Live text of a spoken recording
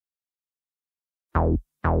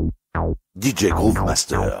DJ Groove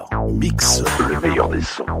Master mixe le meilleur des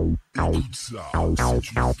sons. Écoute ça,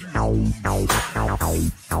 c'est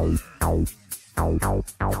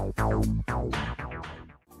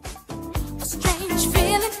A strange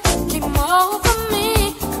feeling came over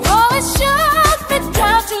me. Oh, it shook me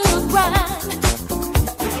down to the ground.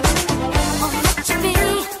 Won't let you be.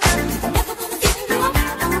 Never gonna give you up.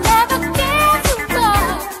 Never give you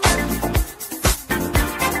up.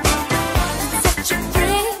 Set you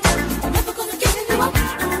free. Never gonna give you up.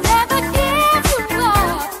 Never give you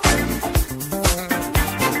up.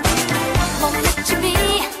 Won't let you be.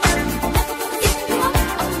 Never gonna give you up.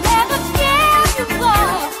 Never give you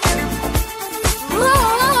up.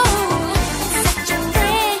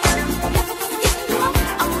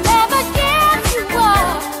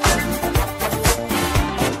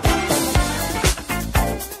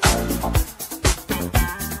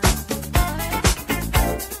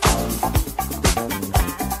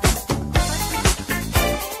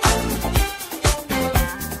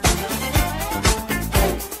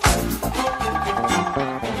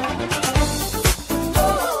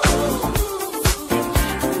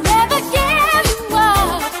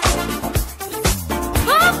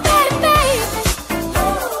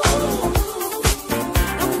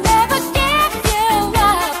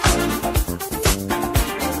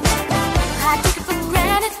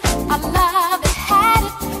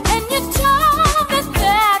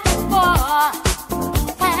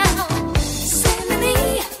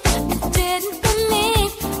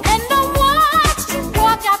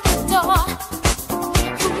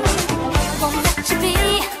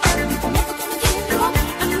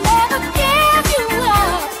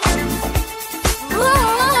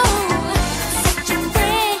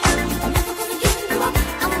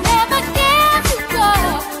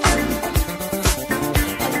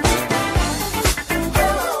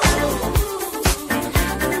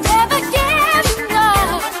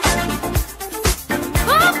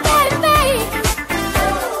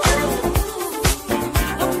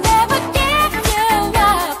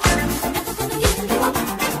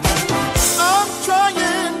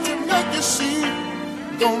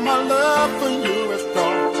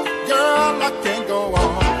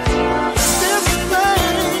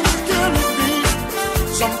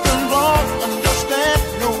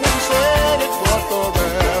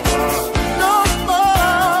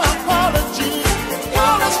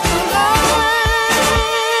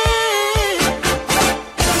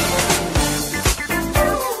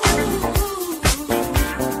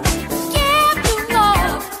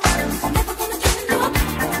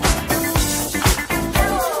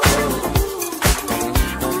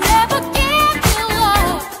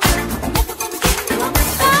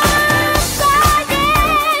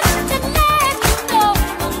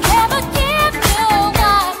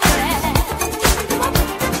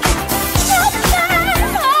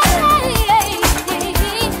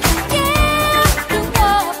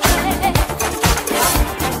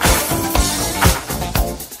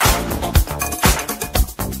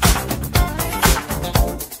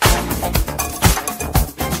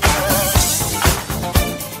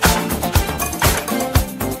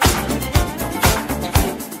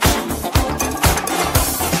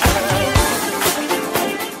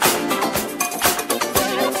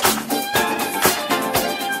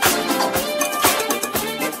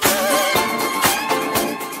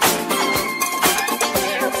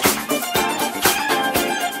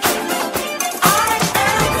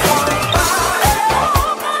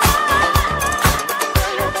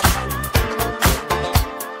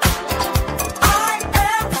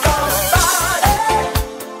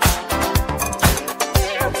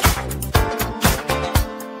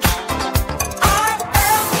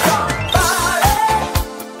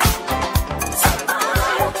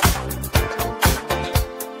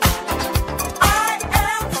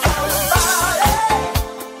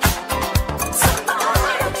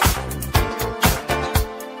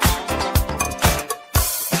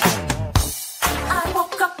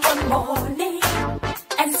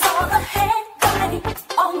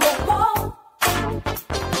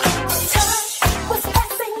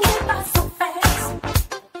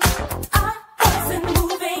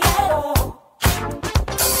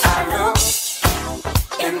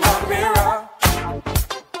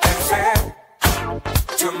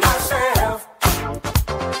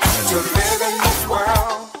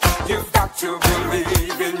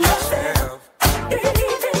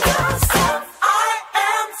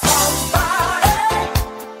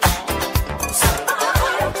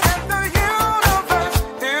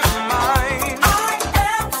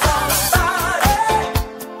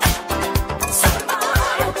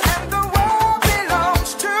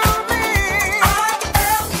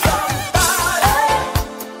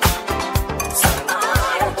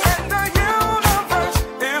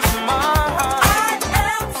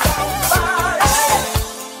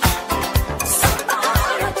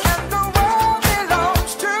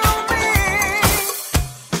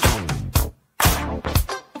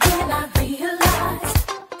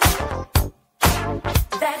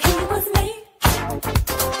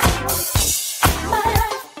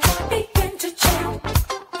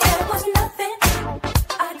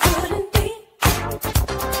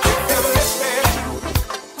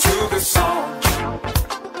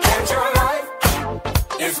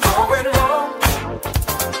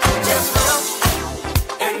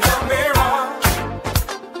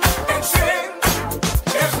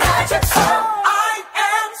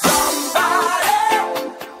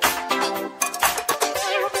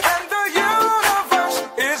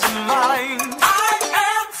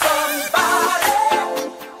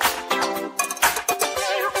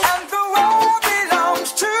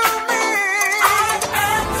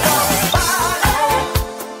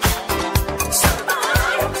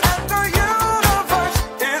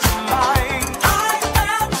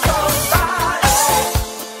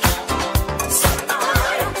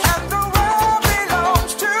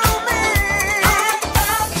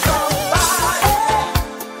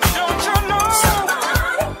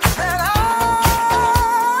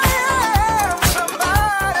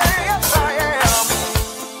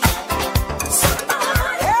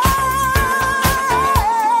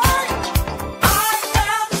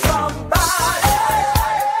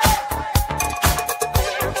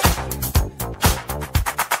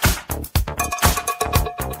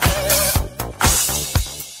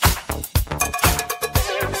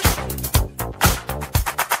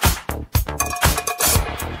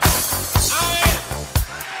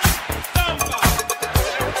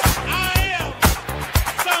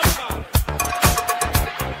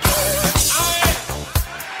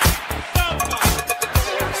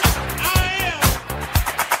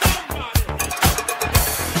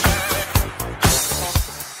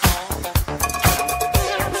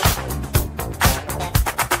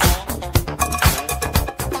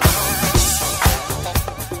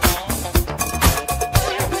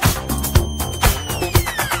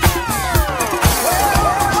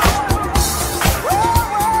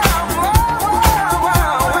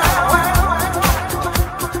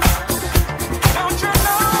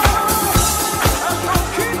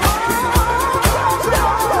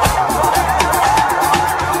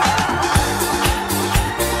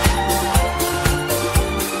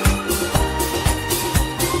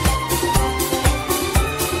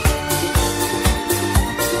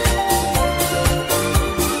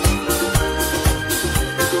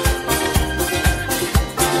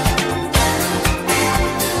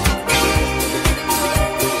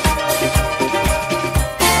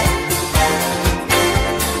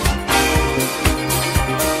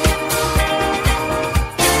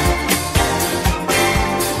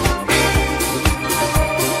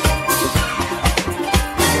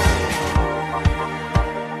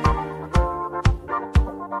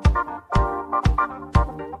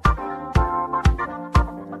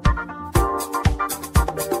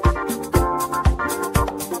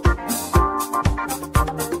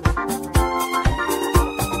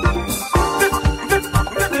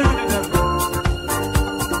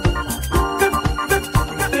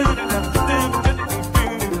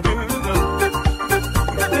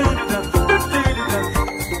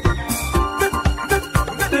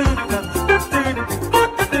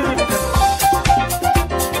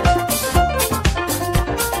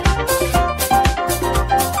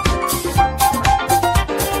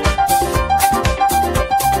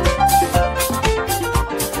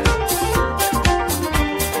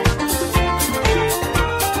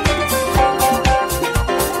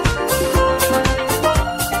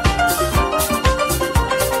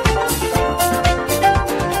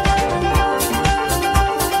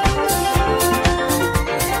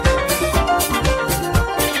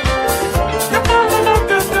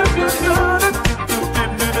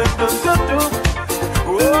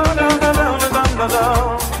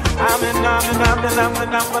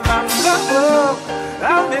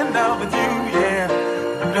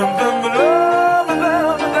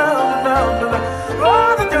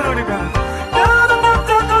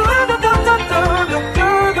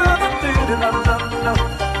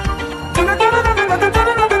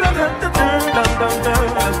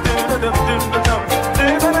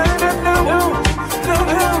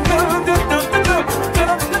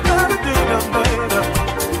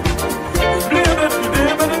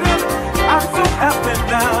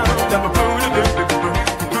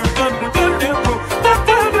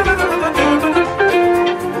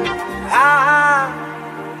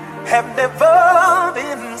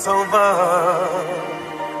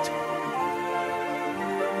 much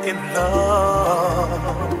in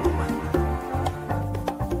love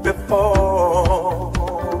before.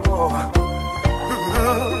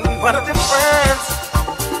 What a difference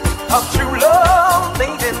of true love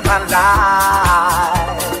made in my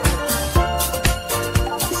life.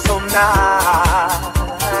 So nice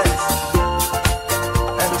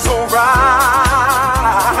and so right.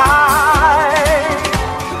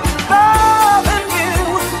 Loving you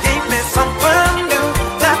gave me something new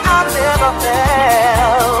that I never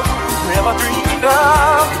felt, never dreamed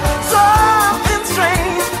of. Something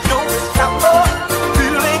strange, no, it's not the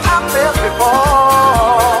feeling I felt before.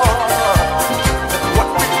 What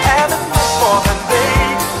we had is much more than they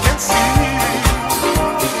can see.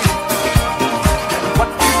 What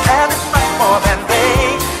we had is much more than they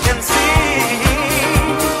can see.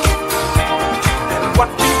 And what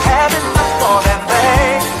we had is much more than they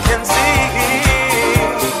can see.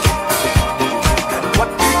 And what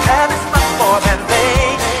we had is much more than they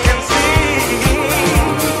can see.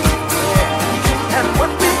 And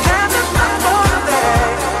what we had is much more than they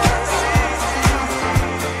can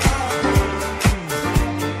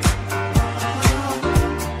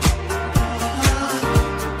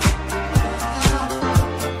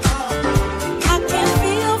I can't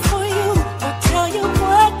feel for you or tell you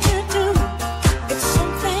what to do. It's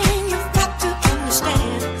something you've got to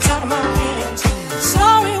understand. It's out of my hands.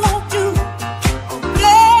 Sorry won't do. I'm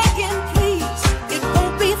begging, please. It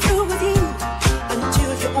won't be through with you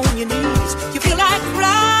until you're on your knees. You feel like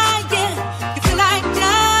crying. You feel like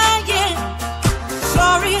dying.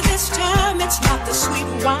 Sorry this time it's not the sweet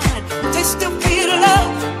wine. Taste of bitter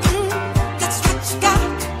love. That's what you got.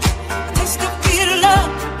 Taste of bitter love.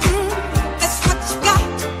 That's what you got.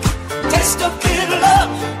 Taste of bitter love.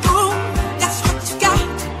 Ooh, that's what you got.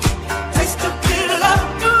 Taste of bitter love.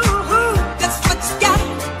 Ooh, that's what you got.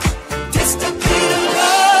 Taste of bitter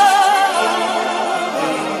love.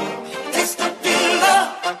 Taste of bitter love.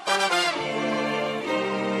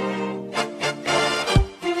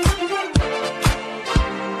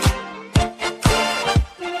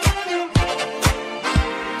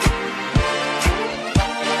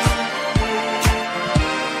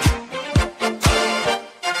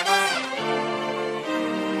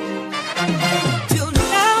 Till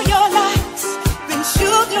now your life's been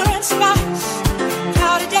sugar and spice.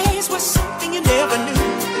 Cloudy days were something you never knew.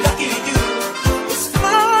 Lucky you. It's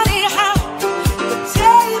funny how the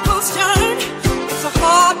tables turn. It's a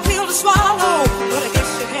hard pill to swallow, but I guess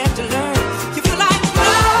you had to learn. You feel like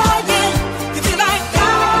crying. You feel like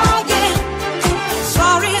dying.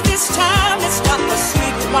 Sorry this time it's not the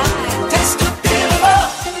sweet wine. Taste of bitter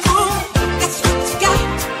love. Ooh, that's what you got.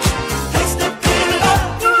 Taste of bitter love.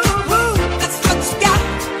 Ooh, that's what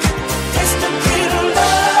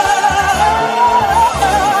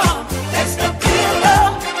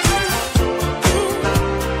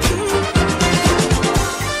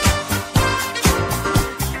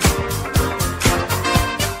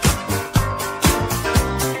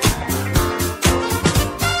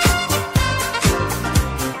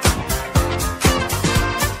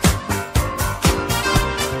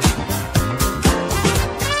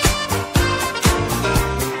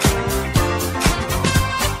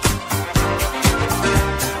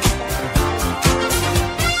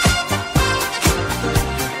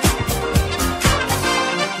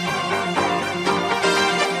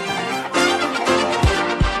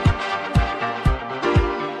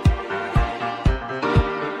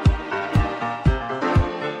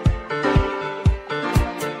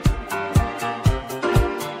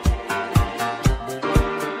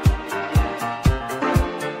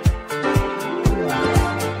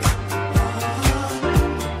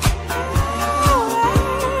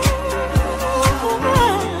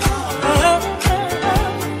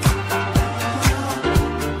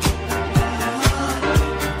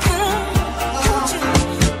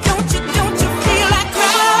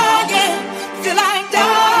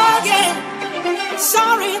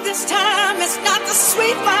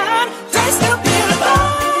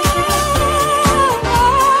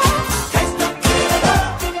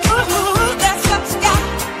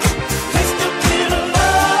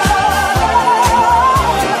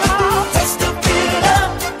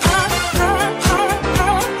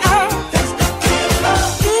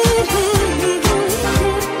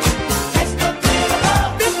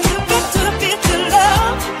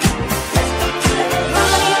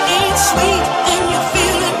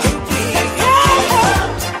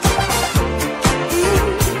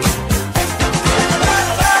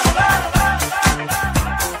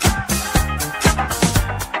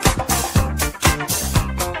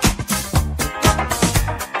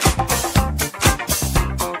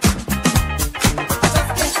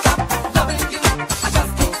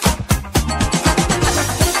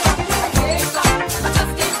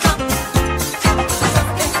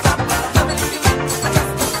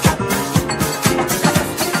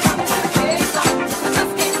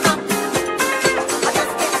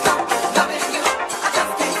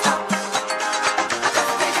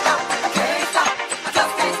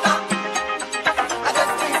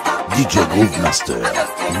DJ Groove Master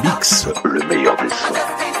mixe le meilleur des sons.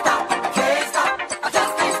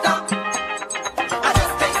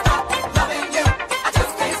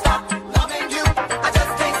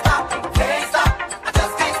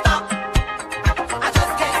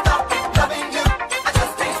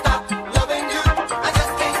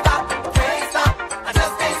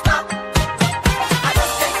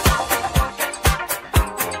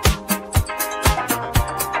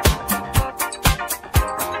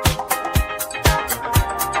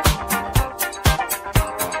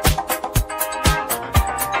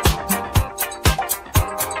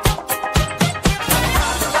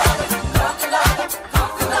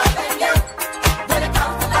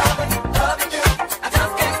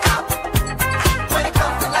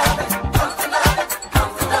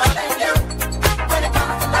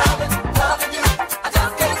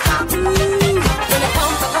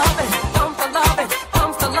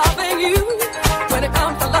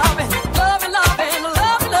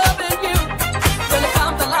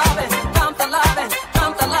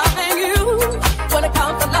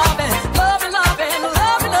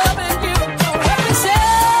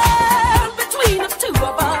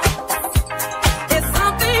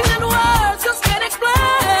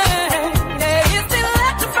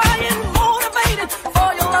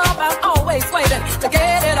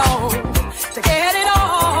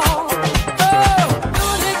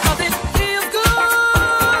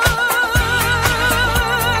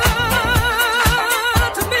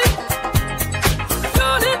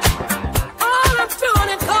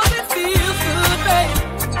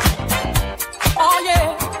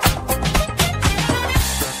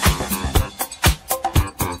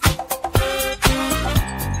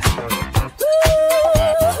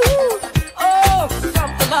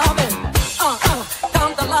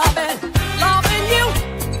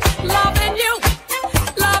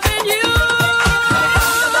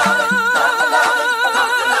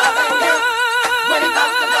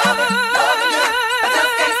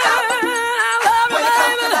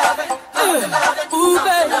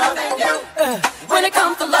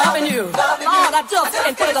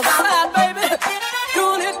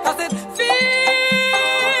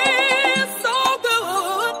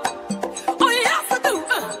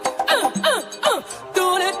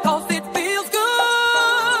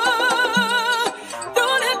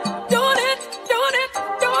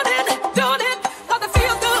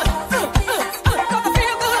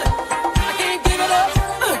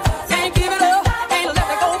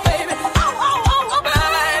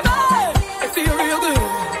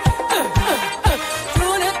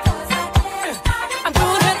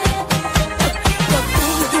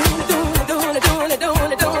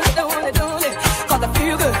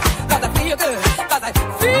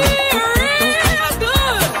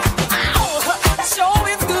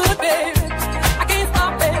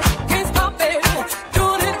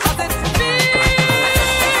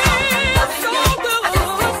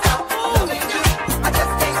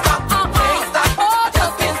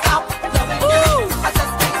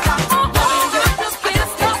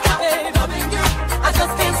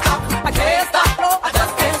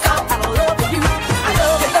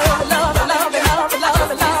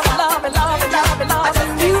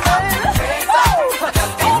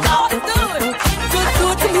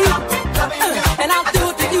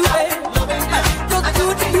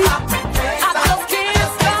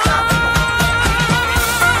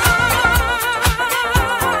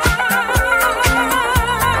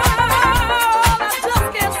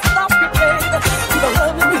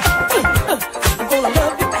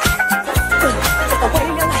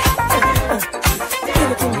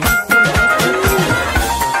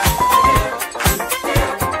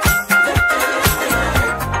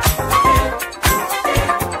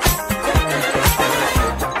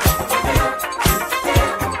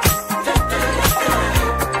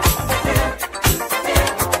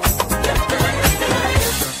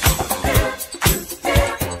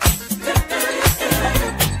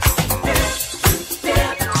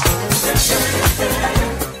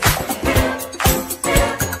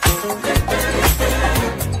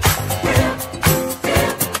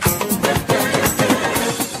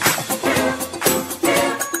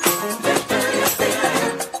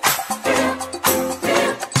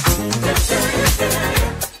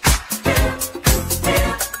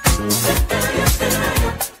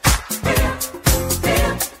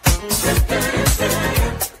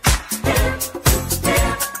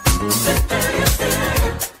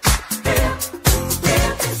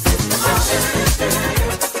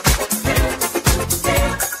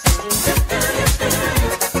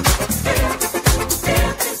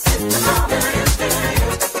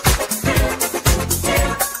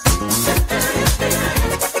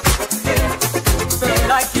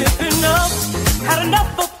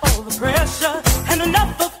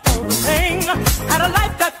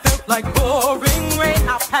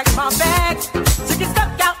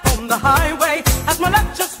 way as my love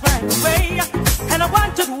just ran away. And I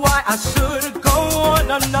wondered why I should go on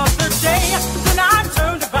another day. Then I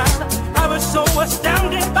turned around, I was so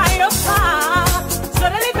astounded by your smile.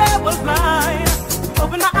 Suddenly there was mine.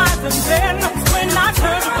 Opened my eyes and then when I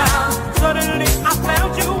turned around, suddenly I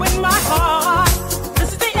found you in my heart. This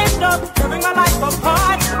is the end of tearing my life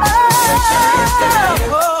apart. Oh,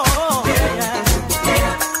 yeah.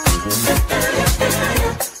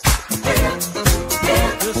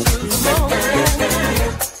 This is the moment.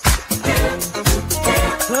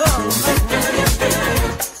 Oh,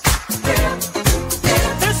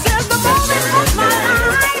 this is the moment of my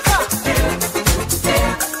life.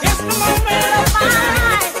 It's the moment of my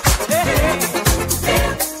life.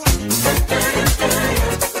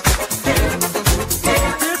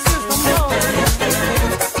 This is the moment.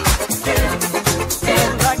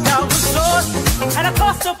 Like I was lost and I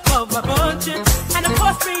tossed above my budget and I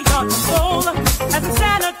crossed beyond the soul. As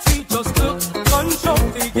insanity just took control,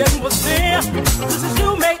 the end was there. This is you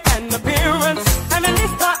make an appearance and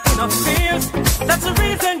release my inner fears. That's the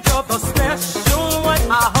reason you're the special one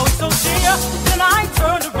I hold so dear. Then I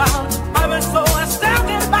turned around, I was so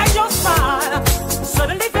astounded by your smile.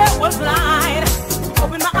 Suddenly there was light.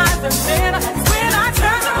 Opened my eyes and then when I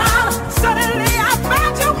turned around, suddenly I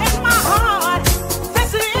found you in my heart.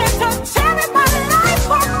 This is the end of tearing my life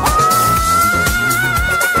apart.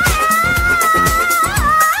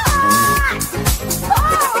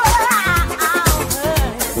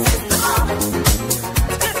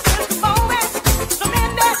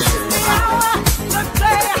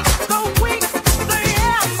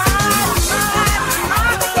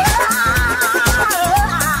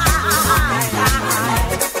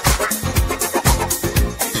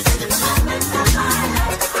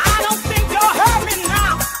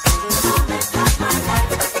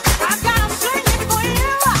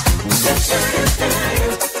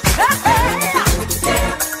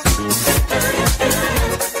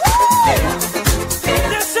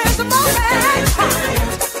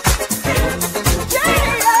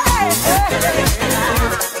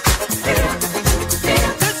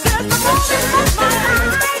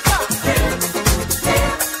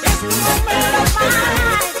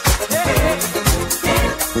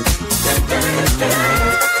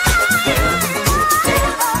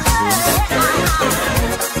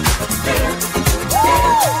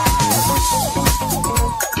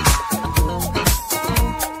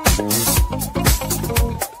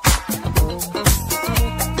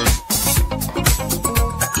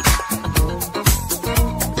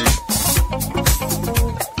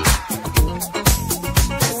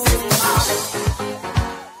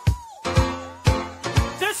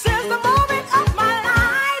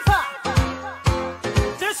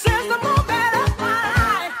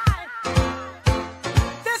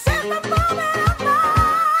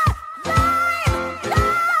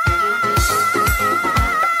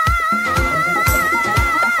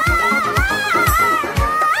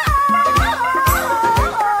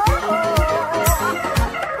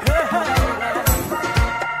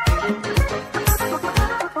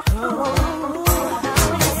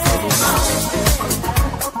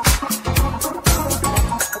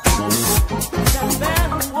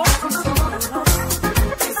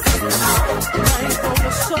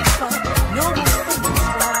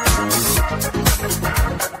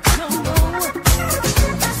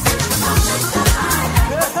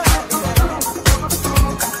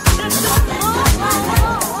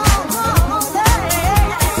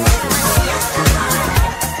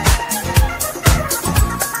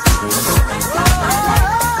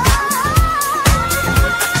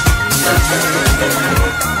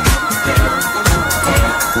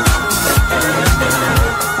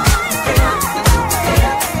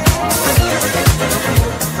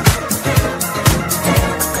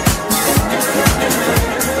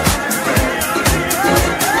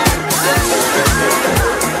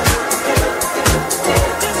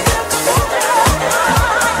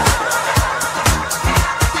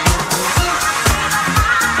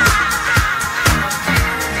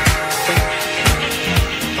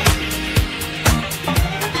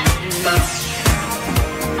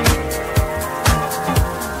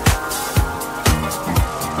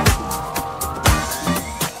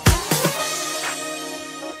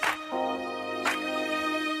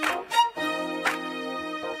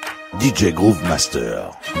 DJ Groove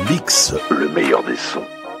Master mixe le meilleur des sons.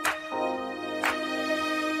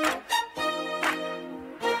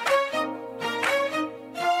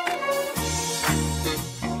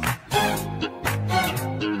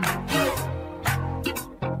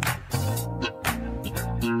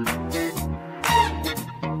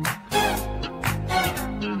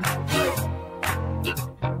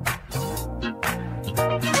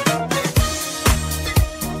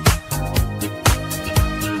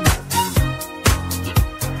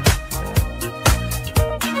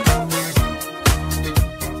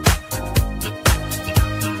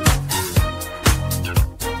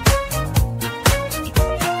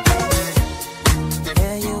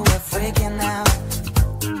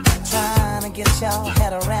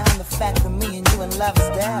 love is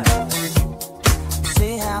dead.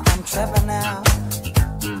 See how I'm tripping now?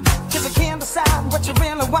 'Cause I can't decide what you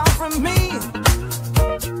really want from me.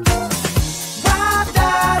 Why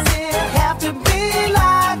does it have to be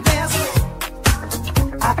like this?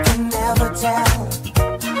 I can never tell.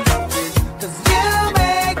 'Cause you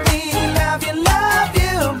make me love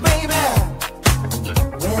you, baby,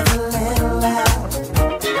 with a little love.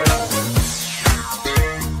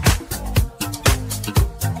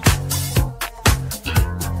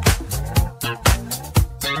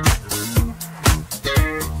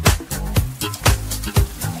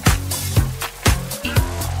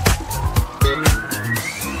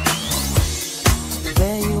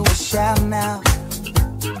 Shouting out,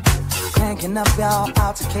 cranking up your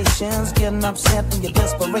altercations, getting upset in your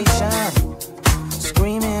desperation,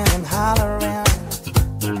 screaming and hollering.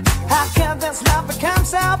 How can this love become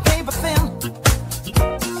so paper thin?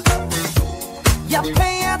 You're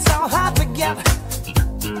paying so hard to get.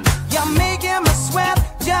 You're making me sweat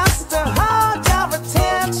just to hold your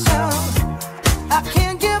attention. I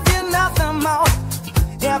can't give you nothing more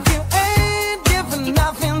if you ain't giving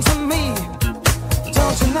nothing to me.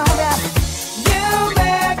 Don't you know that you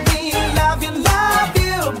make me love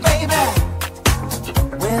you, baby,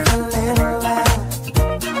 with a little love?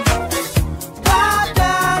 Why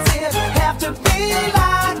does it have to be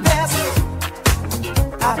like this?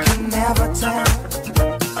 I can never tell.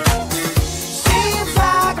 Seems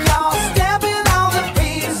like you're stepping on the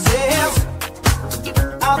pieces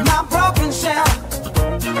of my broken shell.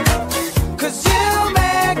 'Cause you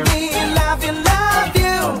make me love you,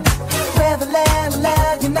 with a little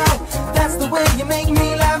love, you know. That's the way you make me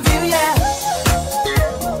love you, yeah.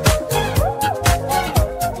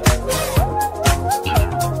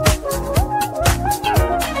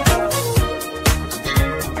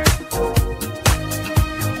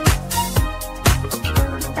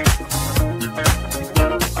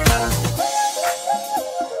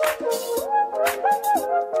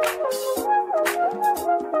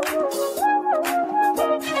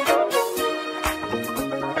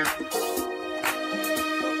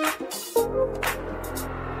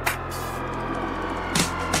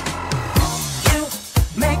 You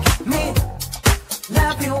make me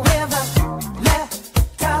love you.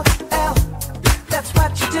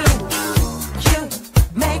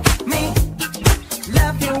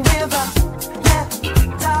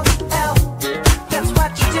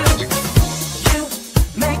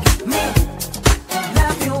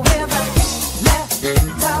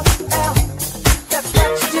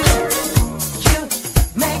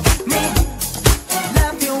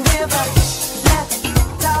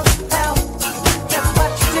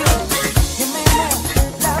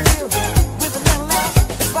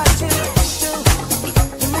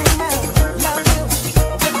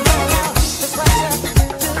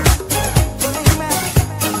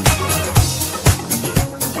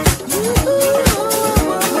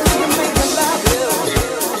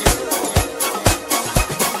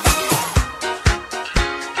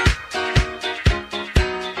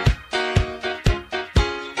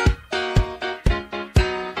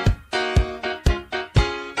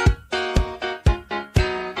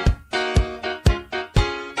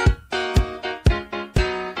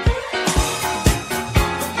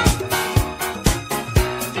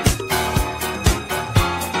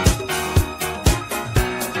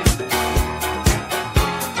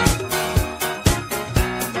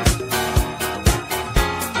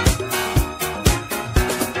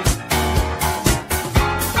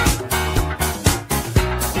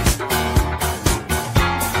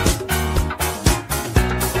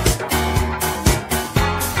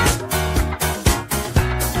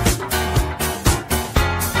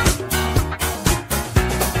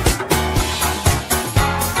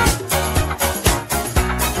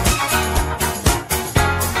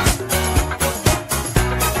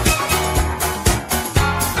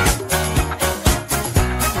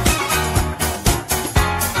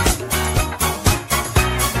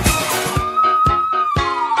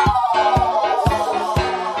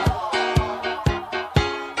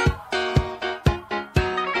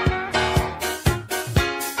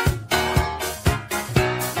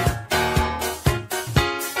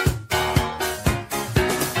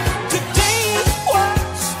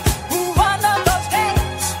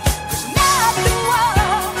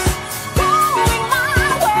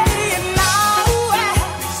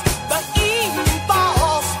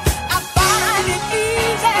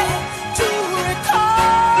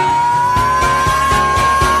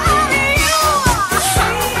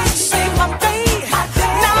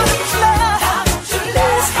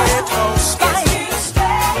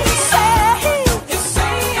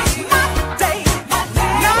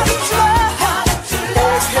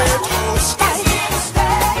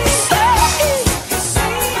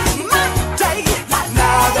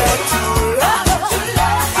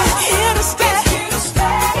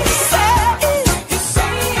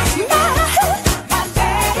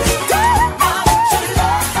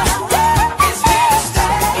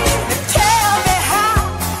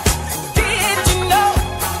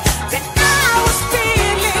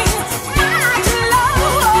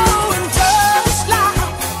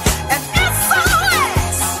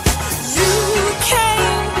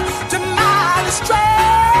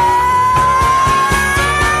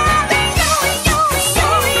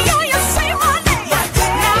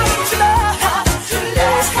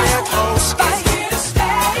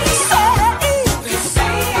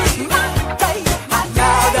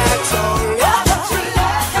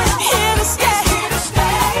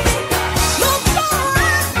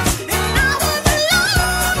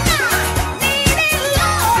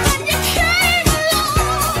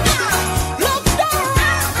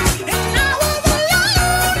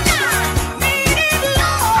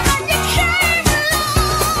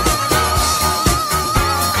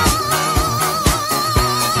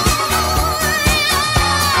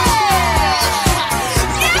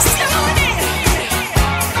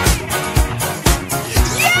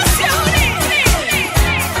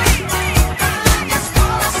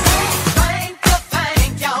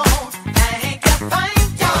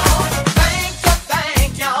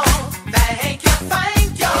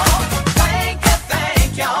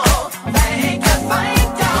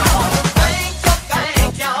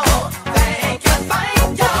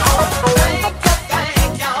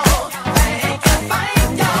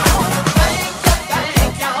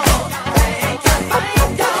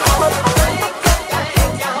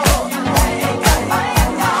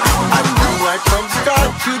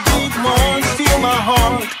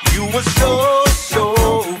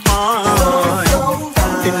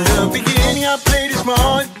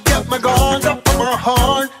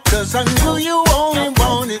 'cause I knew you only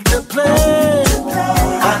wanted to play.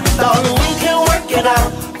 I thought we can work it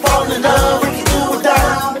out, fall in love, we can do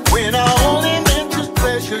without. When I only meant to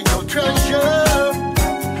pleasure your treasure.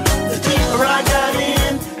 The deeper I got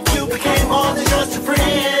in, you became more than just a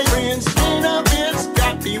friend. Instead of it's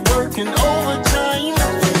got me working overtime.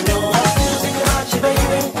 You know I still think about you,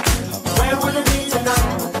 baby. Where would it be tonight?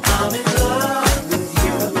 I'm in love with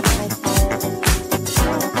you.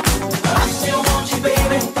 I still want you,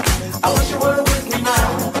 baby. I wish you were with me now.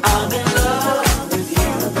 I'm in love with you.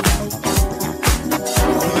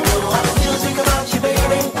 You know I still think about you,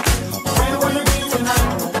 baby. Where would it be tonight?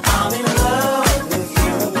 I'm in love with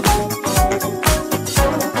you.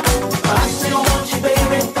 I still want you,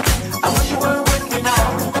 baby. I wish you were with me now.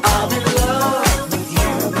 I'm in love with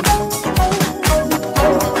you.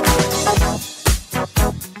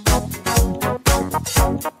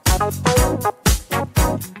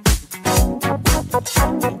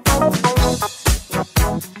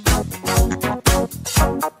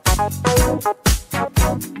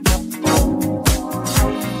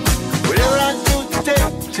 Whatever I do today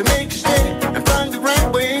to make you stay and find the right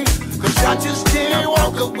way, 'cause I just can't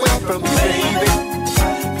walk away from you, baby.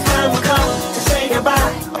 Time will come to say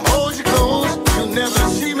goodbye. I'll hold you close, you'll never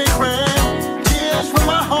see me cry. Tears from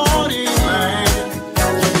my heart in mine.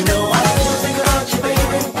 You know I still think about you,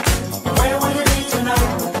 baby. Where would it be tonight?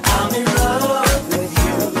 I'm in love with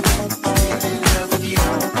you. In love with you.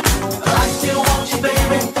 I still want you,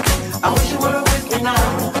 baby. I wish you were with me now.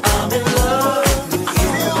 I'm in love with you.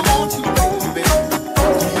 I still want you, baby.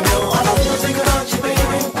 You know I still think about you,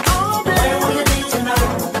 baby. Where would it be tonight?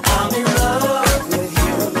 I'm in love with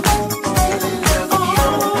you. In love with you.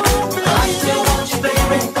 I still want you,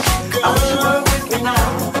 baby. I wish you were with me now.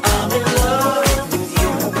 I'm in love with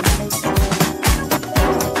you.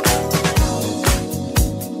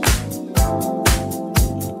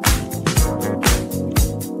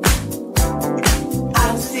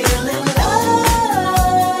 I'm still in love.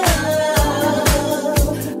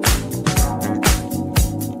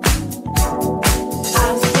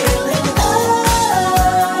 I'm still in love.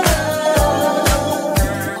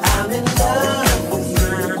 I'm in love with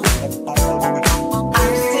you.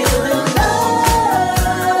 I'm still in love.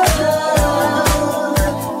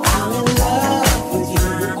 I'm in love with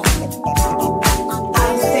you.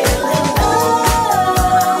 I'm still in love.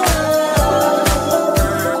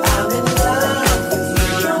 I'm in love with you.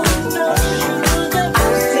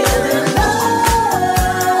 I'm still in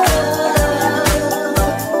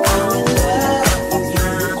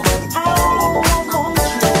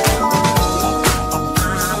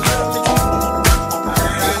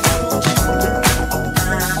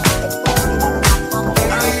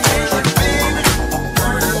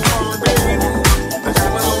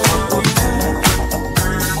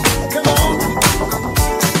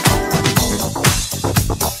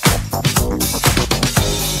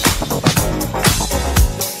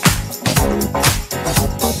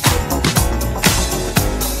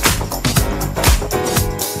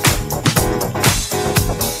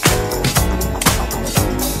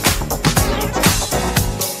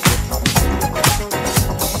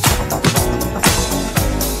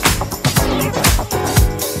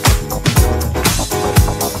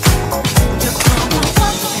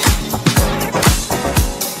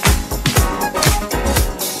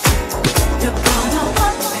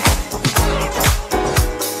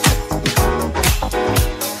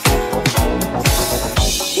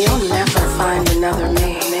You'll never find another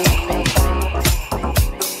me.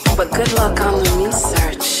 But good luck on the me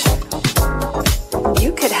search.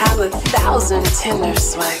 You could have 1,000 Tinder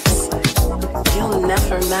swipes. You'll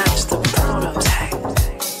never match the prototype.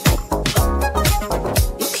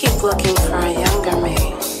 You keep looking for a younger me,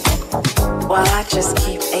 while I just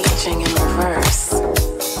keep aging in reverse.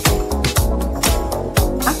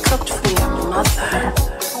 I cooked for your mother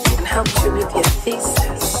and helped you with your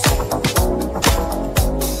thesis.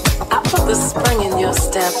 I put the spring in your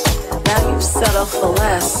step, now you've settled for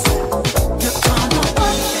less. You're gonna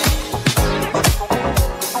work it.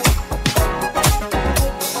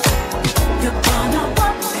 You're gonna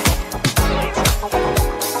work it.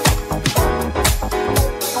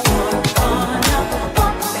 You're gonna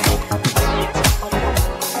work it.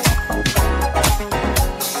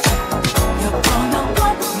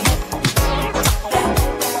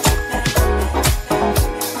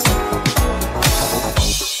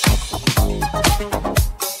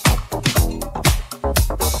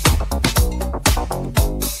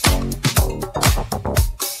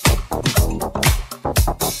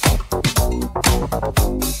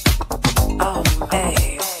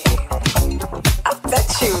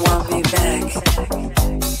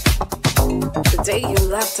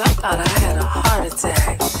 I thought I had a heart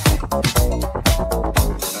attack.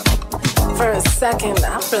 For a second,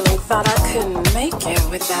 I really thought I couldn't make it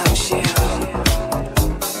without you.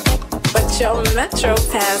 But your metro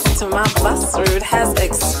pass to my bus route has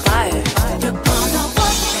expired. You're gonna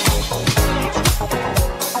want me.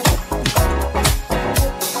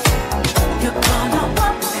 You're gonna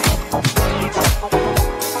want me.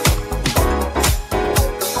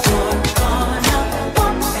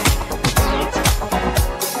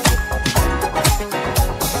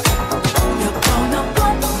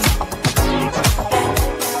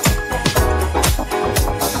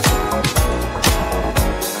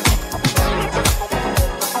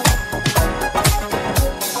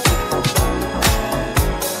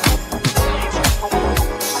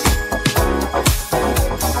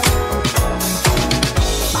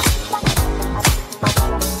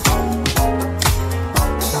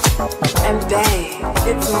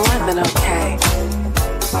 It's more than okay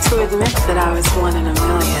to admit that I was one in a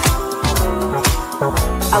million.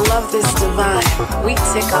 I love this divine. We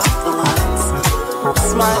tick off the lines.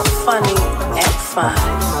 Smart, funny, and fun.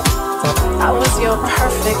 I was your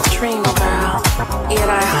perfect dream girl, yet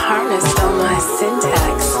I harnessed all my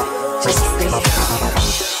syntax just for you.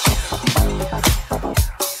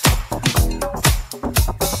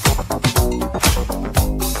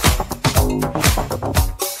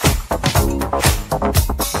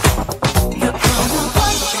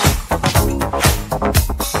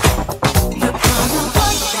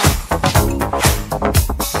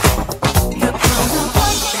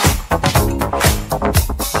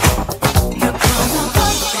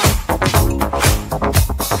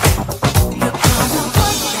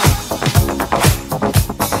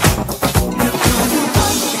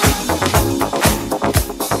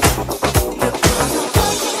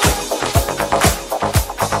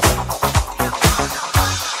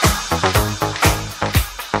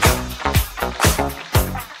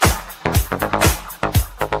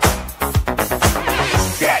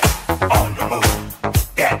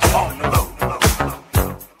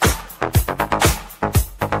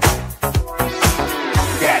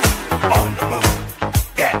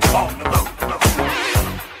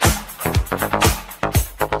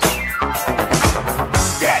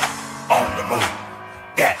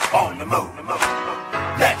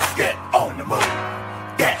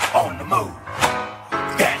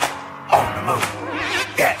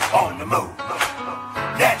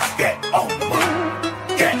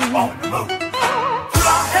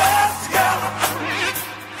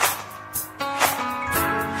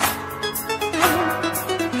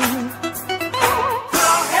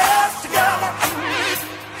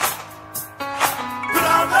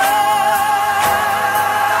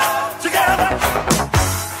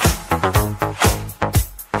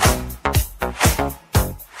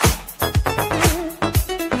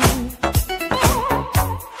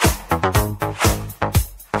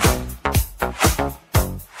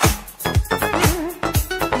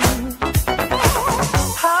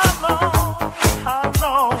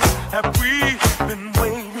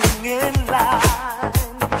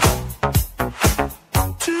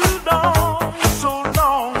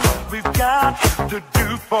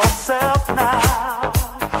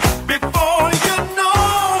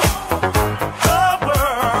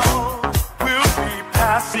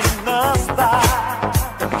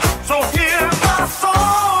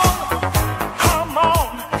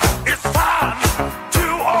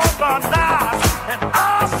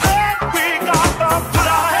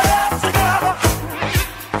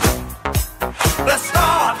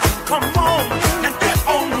 Come on.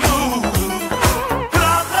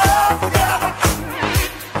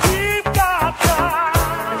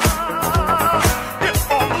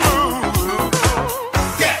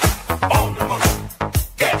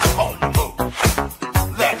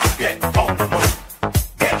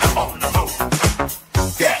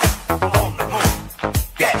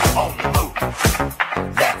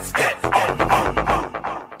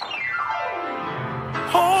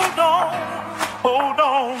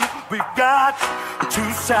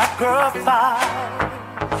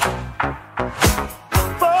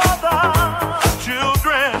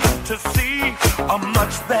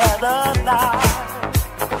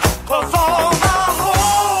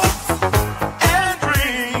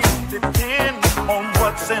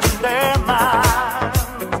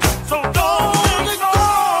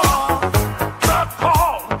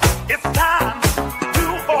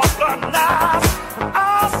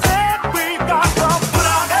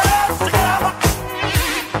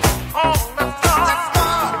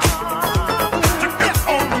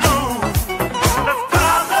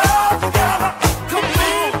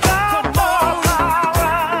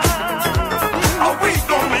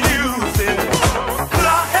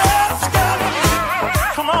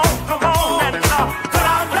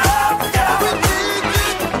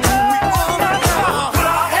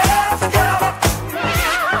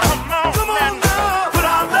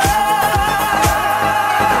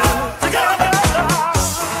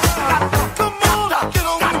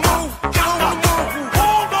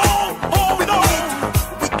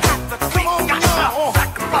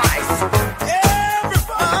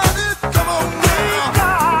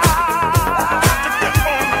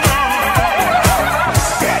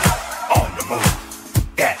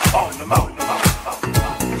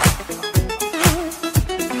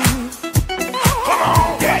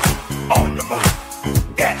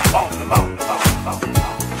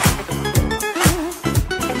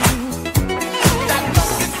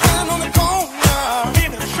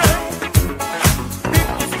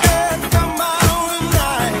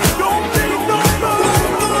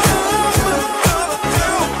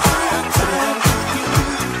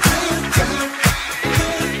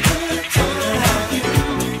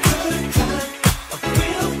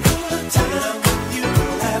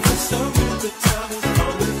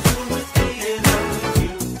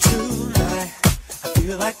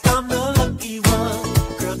 feel like I'm the lucky one,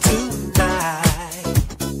 girl, tonight.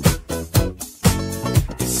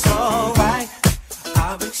 It's alright,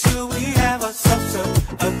 I'll make sure we have ourselves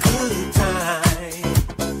a good time.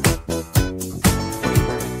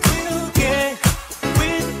 We'll get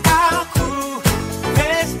with our crew,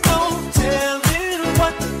 there's no telling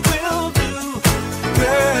what we'll do,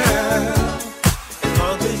 girl, as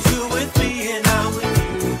long as you're with me and I'm with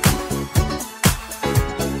you.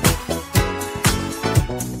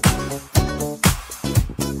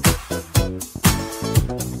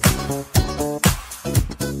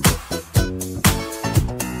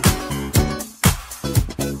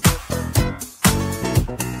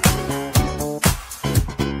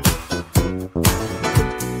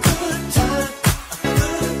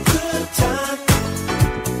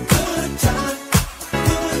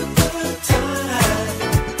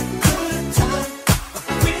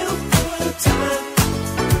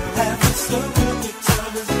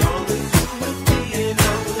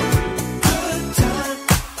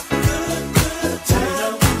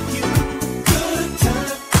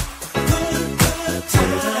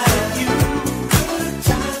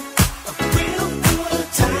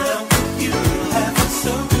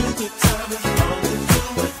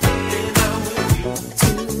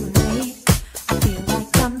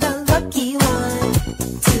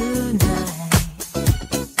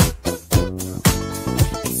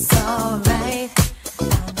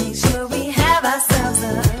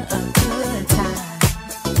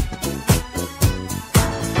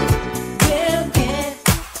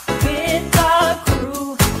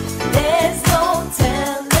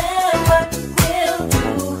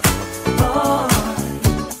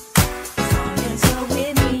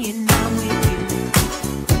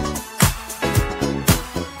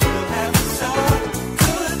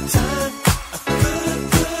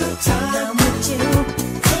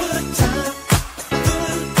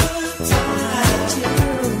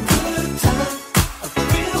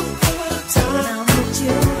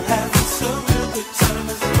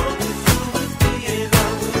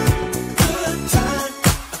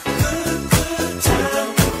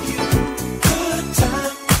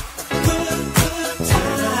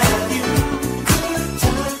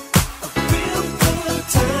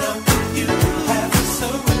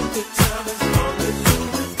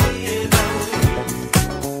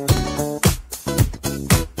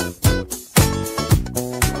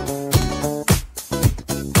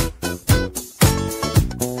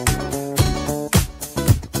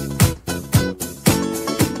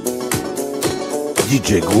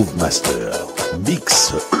 DJ Groove Master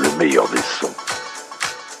mixe le meilleur des sons.